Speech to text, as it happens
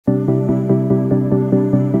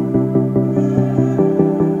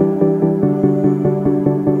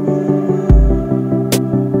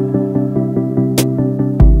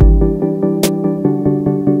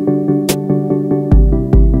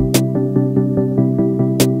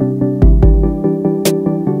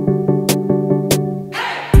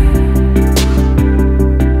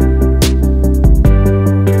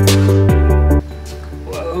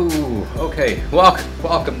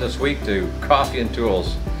welcome this week to Coffee and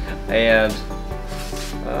Tools. And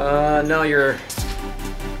no, you're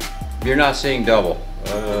not seeing double.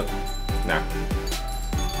 No.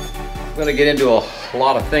 I'm going to get into a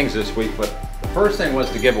lot of things this week, but the first thing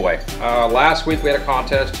was the giveaway. Last week we had a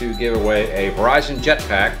contest to give away a Verizon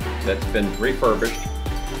jetpack that's been refurbished,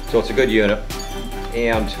 so it's a good unit.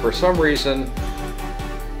 And for some reason,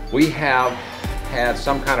 we have had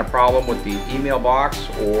some kind of problem with the email box,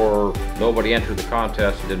 or nobody entered the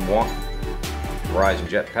contest and didn't want Verizon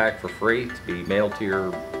jetpack for free to be mailed to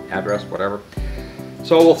your address, whatever.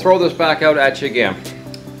 So we'll throw this back out at you again.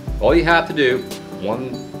 All you have to do,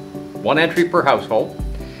 one entry per household,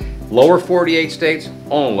 lower 48 states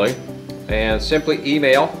only, and simply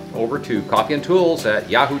email over to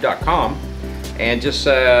coffeeandtools@yahoo.com and just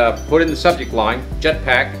put in the subject line,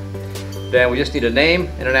 jetpack. Then we just need a name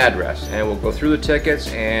and an address, and we'll go through the tickets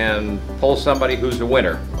and pull somebody who's the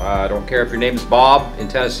winner. I don't care if your name is Bob in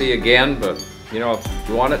Tennessee again, but you know, if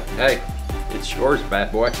you want it, hey, it's yours,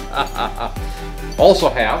 bad boy. Also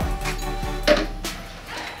have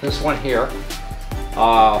this one here.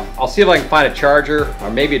 I'll see if I can find a charger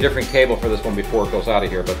or maybe a different cable for this one before it goes out of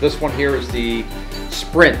here. But this one here is the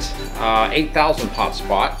Sprint 8000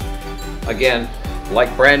 hotspot. Again,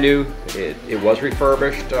 like brand new, it was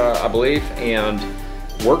refurbished, I believe, and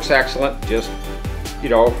works excellent. Just, you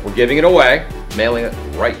know, we're giving it away, mailing it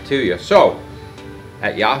right to you. So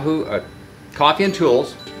at Yahoo,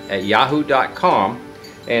 coffeeandtools@yahoo.com,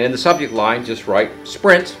 and in the subject line just write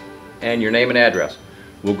Sprint and your name and address.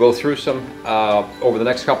 We'll go through some over the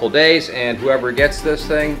next couple of days, and whoever gets this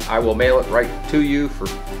thing, I will mail it right to you for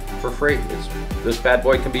free. This bad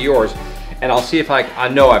boy can be yours. And I'll see if I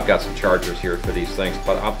know I've got some chargers here for these things,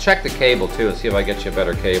 but I'll check the cable too and see if I get you a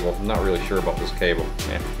better cable. I'm not really sure about this cable.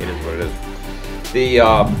 Yeah, it is what it is. The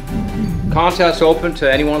contest open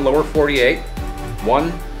to anyone lower 48,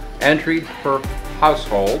 one entry per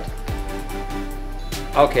household.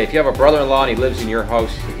 Okay, if you have a brother-in-law and he lives in your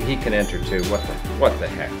house, he can enter too. What the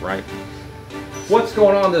heck, right? What's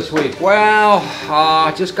going on this week? Well,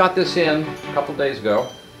 I just got this in a couple days ago.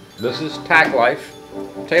 This is Tacklife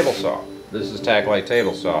table saw. This is Tacklife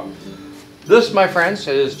table saw. This, my friends,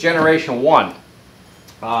 is generation 1.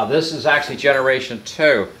 This is actually generation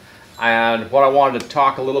 2. And what I wanted to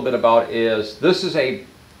talk a little bit about is this is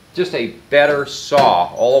just a better saw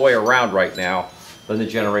all the way around right now than the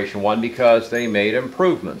generation 1, because they made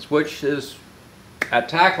improvements, which is, at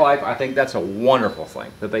Tacklife, I think that's a wonderful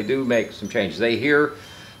thing, that they do make some changes. They hear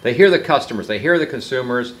the customers, they hear the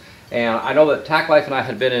consumers, and I know that Tacklife and I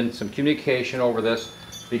had been in some communication over this,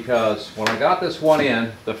 because when I got this one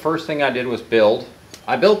in, the first thing I did was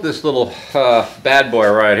I built this little bad boy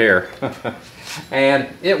right here. And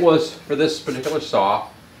it was for this particular saw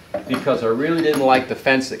because I really didn't like the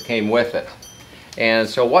fence that came with it. And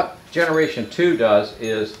so what generation 2 does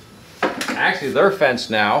is, actually their fence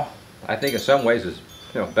now, I think in some ways is,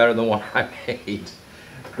 you know, better than the one I made.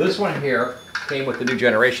 This one here came with the new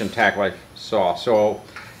generation Tacklife saw. So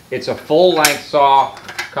it's a full-length saw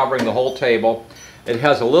covering the whole table. It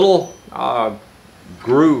has a little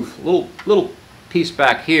groove, little piece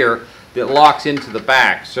back here that locks into the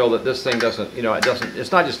back, so that this thing doesn't, you know,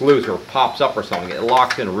 it's not just loose or pops up or something. It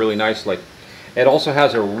locks in really nicely. It also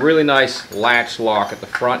has a really nice latch lock at the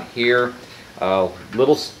front here.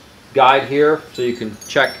 Little guide here so you can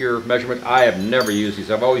check your measurement. I have never used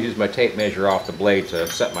these. I've always used my tape measure off the blade to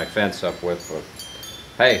set my fence up with, but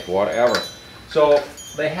hey, whatever. So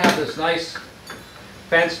they have this nice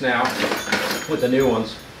fence now with the new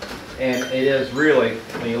ones, and it is really,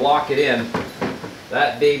 when you lock it in,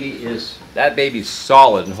 that baby's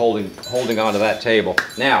solid and holding onto that table.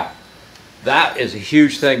 Now, that is a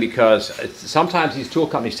huge thing, because sometimes these tool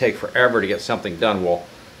companies take forever to get something done. Well,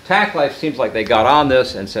 Tacklife seems like they got on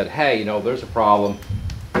this and said, hey, you know, there's a problem,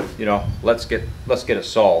 you know, let's get it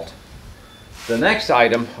solved. The next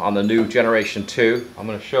item on the new generation 2 I'm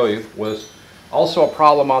going to show you was also a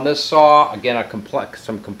problem on this saw. Again,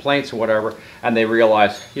 some complaints or whatever, and they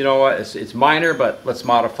realized, you know what, it's minor, but let's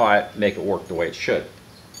modify it, make it work the way it should.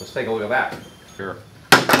 Let's take a look at that. Sure.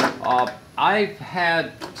 I've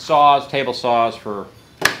had saws, table saws for,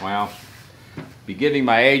 well, be giving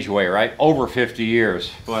my age away, right? Over 50 years.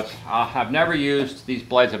 But I've never used these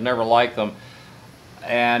blades. I've never liked them.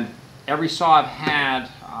 And every saw I've had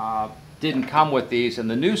didn't come with these, and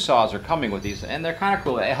the new saws are coming with these, and they're kind of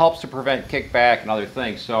cool. It helps to prevent kickback and other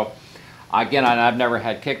things. So again, I've never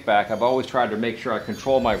had kickback. I've always tried to make sure I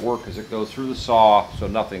control my work as it goes through the saw, so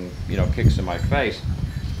nothing, you know, kicks in my face.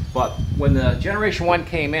 But when the Generation 1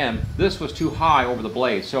 came in, this was too high over the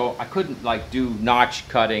blade, so I couldn't like do notch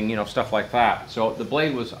cutting, you know, stuff like that. So the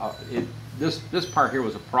blade was, it this part here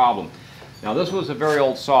was a problem. Now this was a very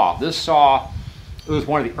old saw. This saw, it was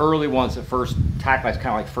one of the early ones that Tacklife kind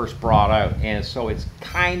of like first brought out, and so it's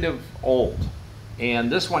kind of old.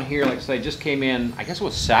 And this one here, like I say, just came in, I guess it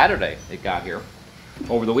was Saturday it got here,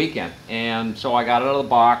 over the weekend. And so I got it out of the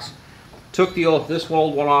box, took this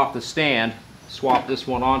old one off the stand, swapped this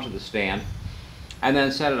one onto the stand, and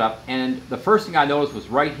then set it up. And the first thing I noticed was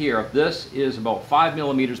right here, this is about 5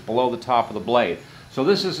 millimeters below the top of the blade. So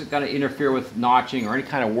this isn't going to interfere with notching or any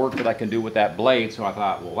kind of work that I can do with that blade. So I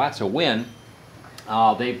thought, well, that's a win.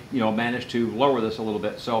 They've managed to lower this a little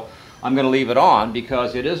bit. So I'm going to leave it on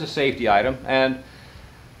because it is a safety item, and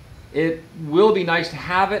it will be nice to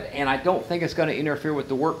have it, and I don't think it's going to interfere with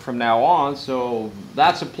the work from now on, so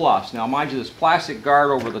that's a plus. Now mind you, this plastic guard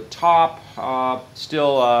over the top,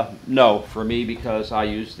 still no for me, because I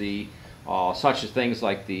use the such as things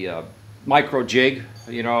like the micro jig,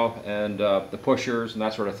 and the pushers and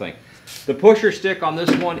that sort of thing. The pusher stick on this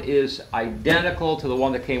one is identical to the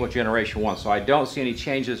one that came with Generation 1, so I don't see any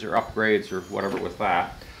changes or upgrades or whatever with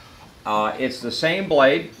that. It's the same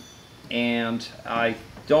blade, and I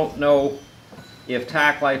don't know if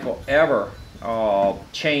Tacklife will ever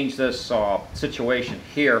change this situation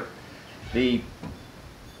here. The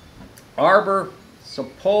arbor,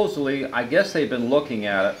 supposedly, I guess they've been looking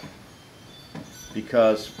at it,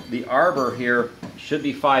 because the arbor here should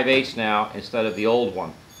be 5/8 now instead of the old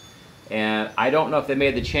one. And I don't know if they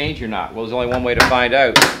made the change or not. Well, there's only one way to find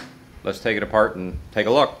out. Let's take it apart and take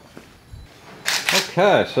a look.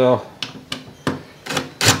 Okay, so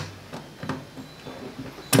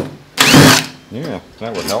yeah,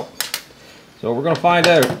 that would help. So we're going to find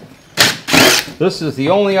out. This is the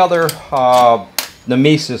only other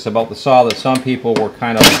nemesis about the saw that some people were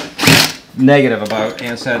kind of negative about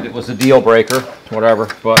and said it was a deal breaker, whatever.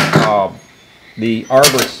 But the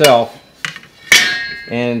arbor itself,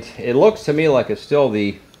 and it looks to me like it's still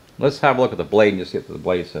the, let's have a look at the blade and just get what the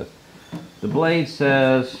blade says. The blade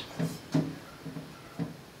says,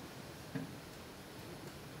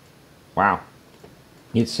 wow,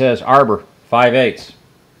 it says arbor 5/8.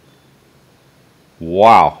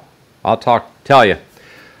 Wow, I'll tell you,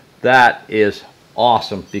 that is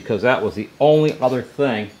awesome, because that was the only other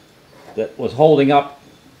thing that was holding up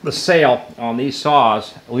the sale on these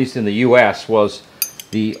saws, at least in the US, was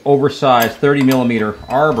the oversized 30 millimeter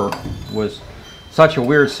arbor. Was such a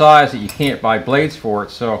weird size that you can't buy blades for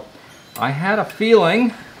it. So I had a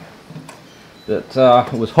feeling that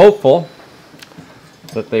it was hopeful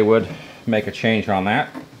that they would make a change on that.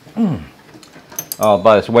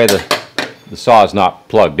 By the way, the saw is not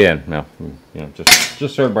plugged in. Now,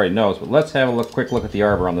 just so everybody knows. But let's have a quick look at the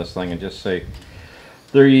arbor on this thing and just say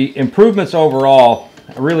the improvements overall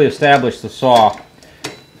really established the saw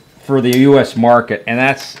for the U.S. market, and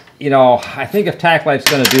that's, I think if Tacklife's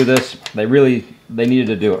going to do this, they needed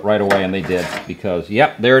to do it right away, and they did, because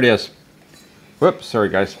yep, there it is. Whoops, sorry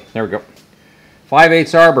guys. There we go.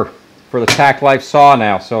 5/8 arbor for the Tacklife saw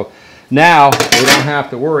now. So now we don't have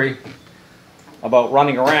to worry about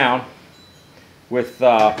running around with,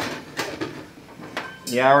 I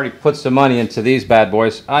already put some money into these bad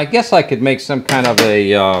boys. I guess I could make some kind of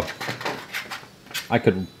a, I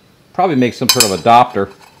could probably make some sort of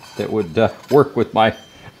adapter that would work with my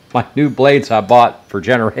new blades I bought for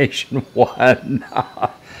Generation 1.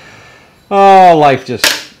 Oh, life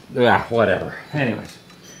just, whatever. Anyways,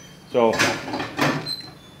 so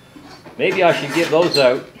maybe I should get those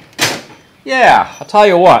out. Yeah, I'll tell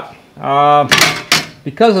you what.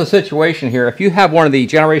 Because of the situation here, if you have one of the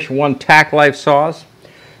Generation 1 Tacklife saws,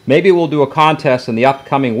 maybe we'll do a contest in the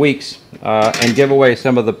upcoming weeks and give away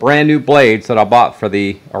some of the brand new blades that I bought for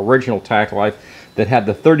the original Tacklife that had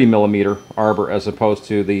the 30 millimeter arbor as opposed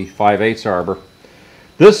to the 5/8 arbor.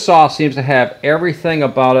 This saw seems to have everything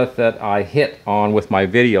about it that I hit on with my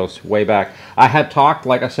videos way back. I had talked,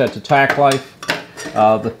 like I said, to Tacklife,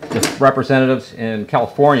 the representatives in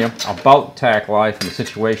California, about Tacklife and the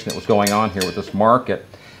situation that was going on here with this market,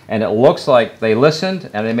 and it looks like they listened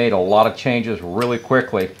and they made a lot of changes really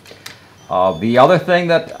quickly. The other thing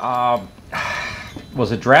that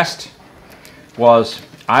was addressed was,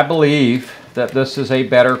 I believe that this is a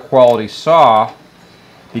better quality saw,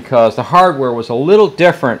 because the hardware was a little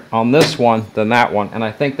different on this one than that one, and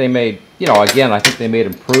I think they made, again, I think they made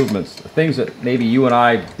improvements, things that maybe you and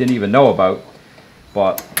I didn't even know about.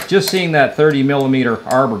 But just seeing that 30 millimeter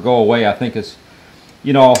arbor go away, I think is,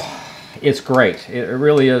 it's great. It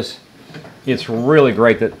really is. It's really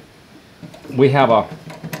great that we have a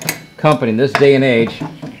company in this day and age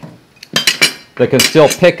that can still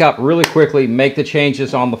pick up really quickly, make the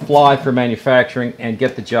changes on the fly for manufacturing, and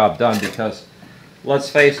get the job done, because let's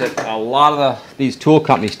face it, a lot of these tool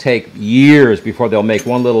companies take years before they'll make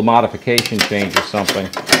one little modification change or something.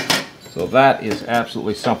 So that is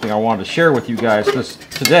absolutely something I wanted to share with you guys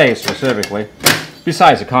today specifically.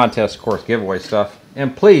 Besides the contest, of course, giveaway stuff.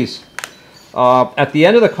 And please, at the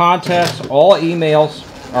end of the contest, all emails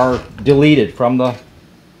are deleted from the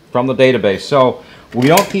database. So we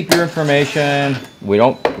don't keep your information.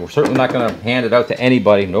 We're certainly not going to hand it out to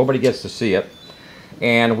anybody. Nobody gets to see it.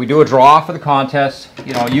 And we do a draw for the contest.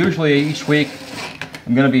 You know, usually each week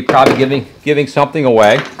I'm going to be probably giving something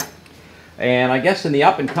away. And I guess in the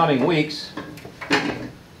up and coming weeks,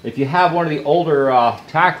 if you have one of the older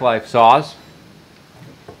Tacklife saws,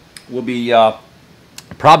 we'll be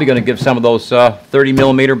probably going to give some of those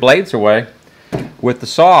 30mm blades away with the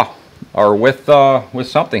saw, or with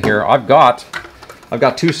something here. I've got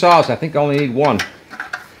 2 saws. I think I only need 1.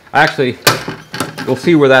 Actually, we'll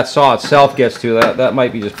see where that saw itself gets to. That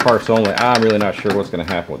might be just parts only. I'm really not sure what's going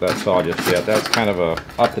to happen with that saw just yet. That's kind of a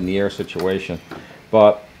up in the air situation.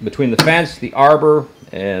 But between the fence, the arbor,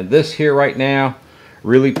 and this here right now,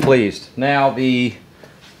 really pleased. Now the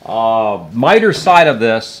miter side of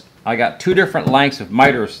this, I got 2 different lengths of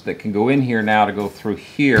miters that can go in here now to go through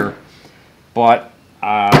here. But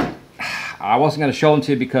I wasn't going to show them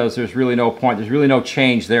to you because there's really no point. There's really no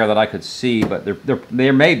change there that I could see, but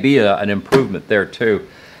there may be an improvement there too.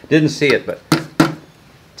 Didn't see it, but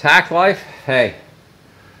Tacklife, hey,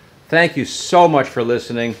 thank you so much for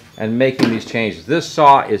listening and making these changes. This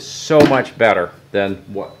saw is so much better than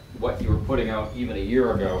what you were putting out even a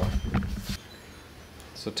year ago.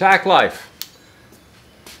 So Tacklife,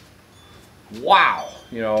 wow,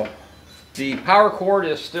 you know, the power cord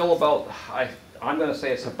is still about, I'm going to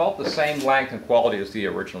say it's about the same length and quality as the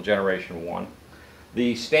original Generation 1.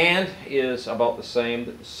 The stand is about the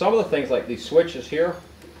same. Some of the things like these switches here,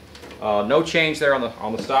 no change there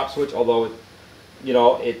on the stop switch, although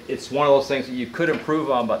it's one of those things that you could improve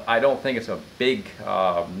on, but I don't think it's a big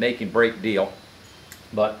make and break deal.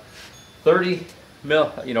 But the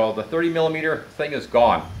 30mm thing is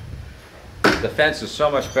gone. The fence is so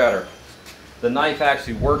much better. The knife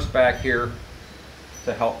actually works back here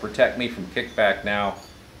to help protect me from kickback now.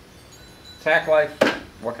 Tacklife,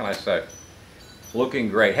 what can I say? Looking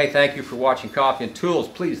great. Hey, thank you for watching Coffee and Tools.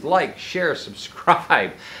 Please like, share,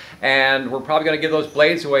 subscribe. And we're probably going to give those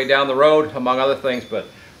blades away down the road, among other things. But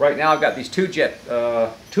right now I've got these two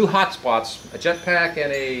hotspots, a jetpack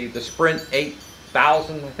and the Sprint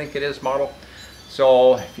 8000, I think it is, model.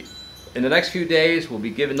 So in the next few days we'll be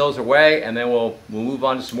giving those away, and then we'll move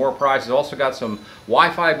on to some more prizes. Also got some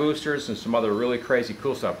Wi-Fi boosters and some other really crazy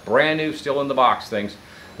cool stuff, brand new, still in the box things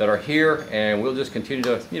that are here, and we'll just continue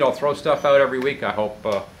to throw stuff out every week. I hope,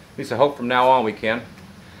 at least I hope from now on we can.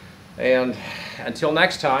 And until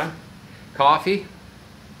next time, coffee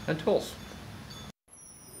and tools.